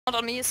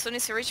on me as soon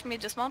as you reach me,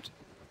 dismount.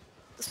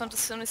 Dismount as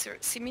soon as you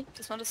see me.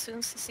 Dismount as soon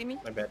as you see me.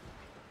 My bad.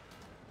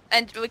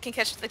 And we can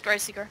catch the Grey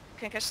Seeker. We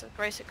can catch the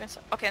Grey Seeker.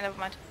 Okay, never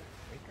mind.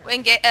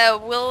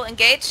 We'll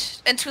engage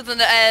into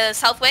the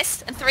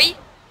southwest in 3,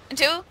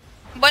 2,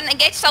 1.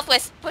 Engage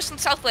southwest. Push them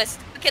southwest.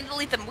 We can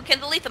delete them. We can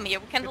delete them here.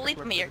 We can delete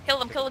them here. Kill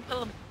them. Kill them. Kill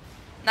them.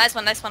 Nice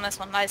one. Nice one. Nice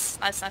one. Nice.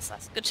 Nice. Nice.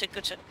 Nice. Good shit.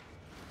 Good shit.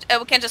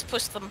 We can just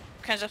push them.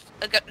 We can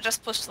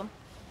just push them.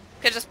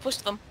 We can just push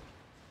them.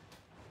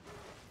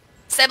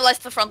 Stabilize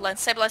the front line.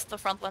 Stabilize the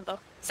front line though.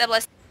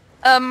 Stabilize.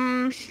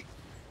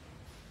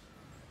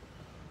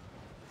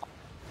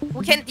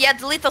 We can,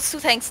 delete those 2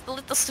 tanks.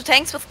 Delete those 2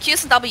 tanks with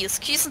Qs and Ws.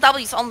 Qs and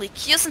Ws only.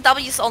 Qs and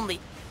Ws only.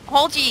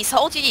 Hold your E's.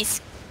 Hold your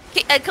E's.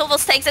 Kill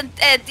those tanks and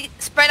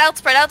spread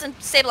out and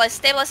stabilize.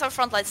 Stabilize our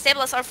front line.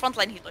 Stabilize our front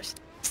line healers.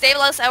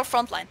 Stabilize our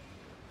front line.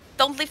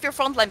 Don't leave your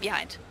front line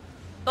behind.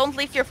 Don't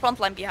leave your front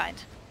line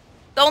behind.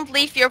 Don't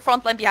leave your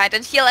front line behind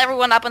and heal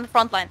everyone up on the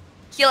front line.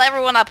 Heal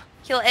everyone up.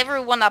 Heal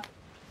everyone up.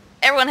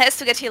 Everyone has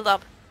to get healed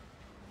up.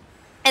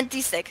 And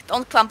D-stick.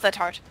 Don't clump that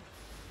hard.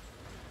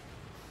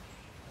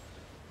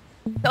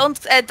 Don't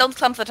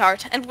clump that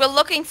hard. And we're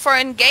looking for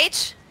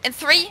engage in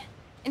 3,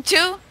 in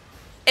 2,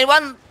 in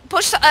 1.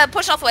 Push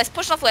northwest.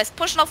 Push northwest.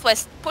 Push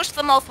northwest. Push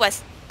the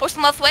northwest. Push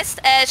the northwest.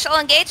 Shall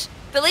engage.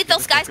 Delete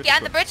those guys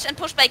behind the bridge and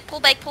push back. Pull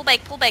back. Pull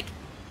back. Pull back.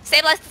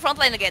 Stabilize the front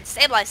line again.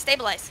 Stabilize.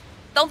 Stabilize.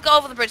 Don't go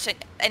over the bridge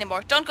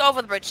anymore. Don't go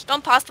over the bridge.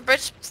 Don't pass the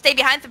bridge. Stay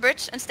behind the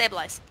bridge and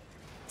stabilize.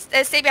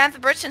 Stay behind the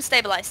bridge and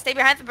stabilize. Stay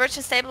behind the bridge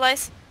and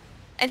stabilize.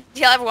 And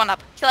heal everyone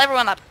up. Heal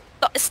everyone up.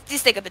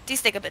 D-stick a bit.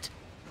 D-stick a bit.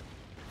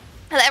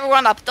 Heal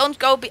everyone up. Don't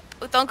go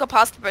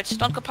past the bridge.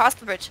 Don't go past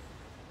the bridge.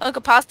 Don't go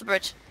past the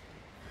bridge.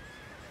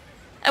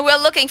 And we're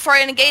looking for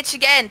an engage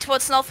again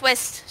towards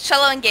northwest.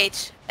 Shallow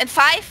engage. And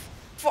 5,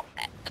 4.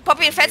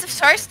 Poppy offensive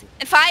first.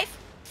 And 5,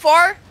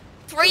 4,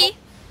 3,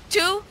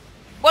 2,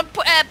 1.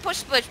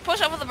 Push the bridge.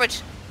 Push over the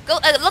bridge. Go.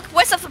 Look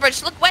west of the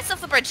bridge. Look west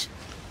of the bridge.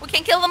 We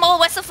can kill them all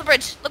west of the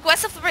bridge. Look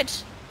west of the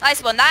bridge.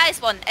 Nice one.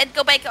 Nice one. And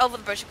go back over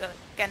the bridge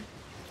again.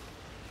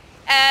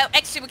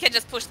 Actually, we can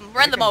just push them.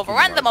 Run them over.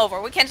 Run them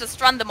over. We can just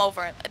run them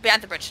over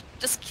behind the bridge.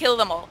 Just kill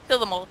them all. Kill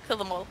them all. Kill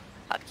them all.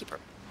 Hardkeeper.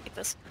 Like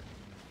this.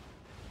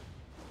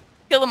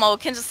 Kill them all.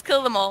 We can just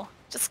kill them all.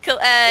 Just kill.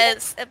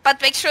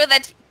 But make sure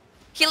that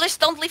healers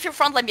don't leave your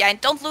front line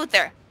behind. Don't loot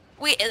there.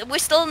 We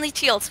still need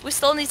heals. We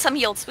still need some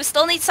heals. We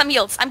still need some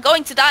heals. I'm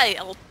going to die.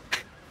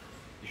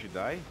 You should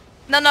die?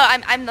 No,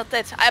 I'm not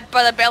dead.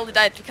 But I barely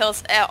died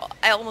because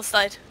I almost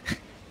died.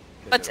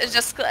 But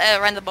just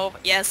ran them over.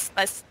 Yes,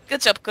 nice.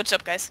 Good job,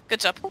 guys.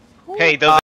 Good job. Hey, those